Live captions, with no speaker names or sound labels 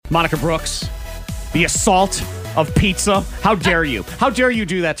Monica Brooks, the assault of pizza. How dare you? How dare you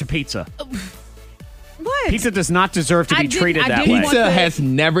do that to pizza? What? Pizza does not deserve to be treated that way. Pizza has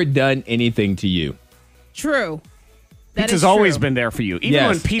never done anything to you. True. That Pizza's is always true. been there for you. Even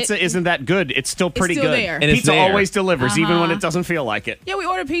when pizza isn't that good, it's still pretty still good. there. And it's Pizza there. always delivers, even when it doesn't feel like it. Yeah, we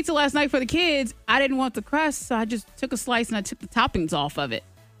ordered pizza last night for the kids. I didn't want the crust, so I just took a slice and I took the toppings off of it.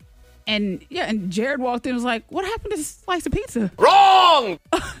 And Jared walked in and was like, "What happened to this slice of pizza?" Wrong!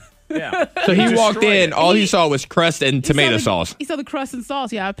 Yeah. So he walked in, it. all he saw was crust and tomato sauce. He saw the crust and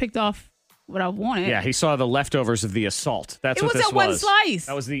sauce. Yeah, I picked off what I wanted. Yeah, he saw the leftovers of the assault. That's It what was this that one was. slice.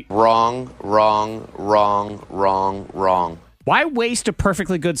 That was the... Wrong. Why waste a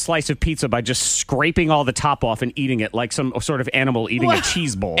perfectly good slice of pizza by just scraping all the top off and eating it like some sort of animal eating a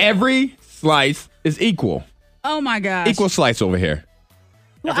cheese bowl? Every slice is equal. Oh my gosh. Equal slice over here.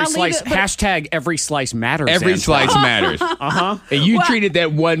 Well, Every I'll slice. leave it, but- Hashtag every slice matters. Every Antoine. slice matters. Uh-huh. And you treated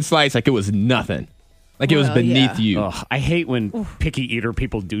that one slice like it was nothing. Like it was Well, beneath yeah. you. Ugh, I hate when picky eater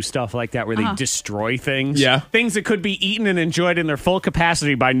people do stuff like that where they destroy things. Yeah. Things that could be eaten and enjoyed in their full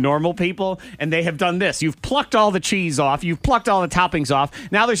capacity by normal people, and they have done this. You've plucked all the cheese off. You've plucked all the toppings off.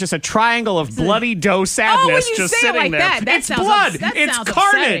 Now there's just a triangle of bloody dough sadness you just say it sitting like there. that It's sounds blood. that It's sounds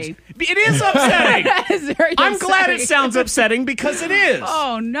carnage. upsetting. It is upsetting. That is very I'm glad it upsetting. sounds upsetting because it is.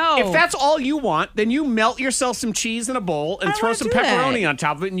 Oh no! If that's all you want, then you melt yourself some cheese in a bowl and I don't throw wanna some do that. pepperoni on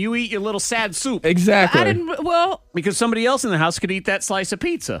top of it, and you eat your little sad soup. Exactly. I didn't. Well, Because somebody else in the house could eat that slice of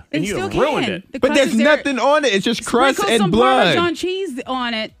pizza, they and you still have can. ruined it. The But crust there's is there. nothing on it. It's just crust Sprinkle and some blood. Parmesan cheese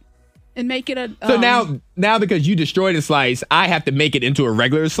on it and make it a. So now because you destroyed a slice, I have to make it into a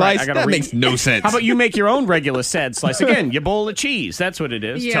regular slice? I gotta That makes no sense. How about you make your own regular sad slice? Again, you bowl of cheese. That's what it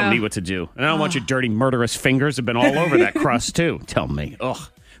is. Yeah. Tell me what to do. And I don't want your dirty, murderous fingers have been all over that crust, too. Tell me. Ugh.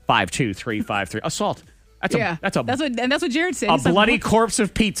 5-2-3-5-3. Assault. That's what Jared said. a He's like, bloody "What?" corpse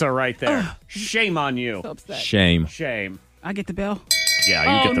of pizza right there. Shame on you. So upset. Shame. Shame. I get the bell. Yeah, you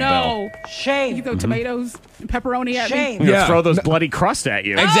Oh get the no! bell. Shame. You throw tomatoes and pepperoni at Shame. me. You Yeah. throw those bloody crust at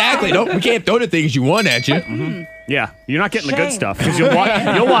you. Exactly. No, we can't throw the things you want at you. Yeah, you're not getting the good Shame. stuff because you'll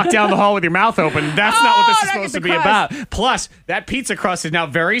walk down the hall with your mouth open. That's not what this is not supposed get to the be crust. about. Plus, that pizza crust is now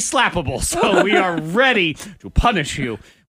very slappable, so we are ready to punish you.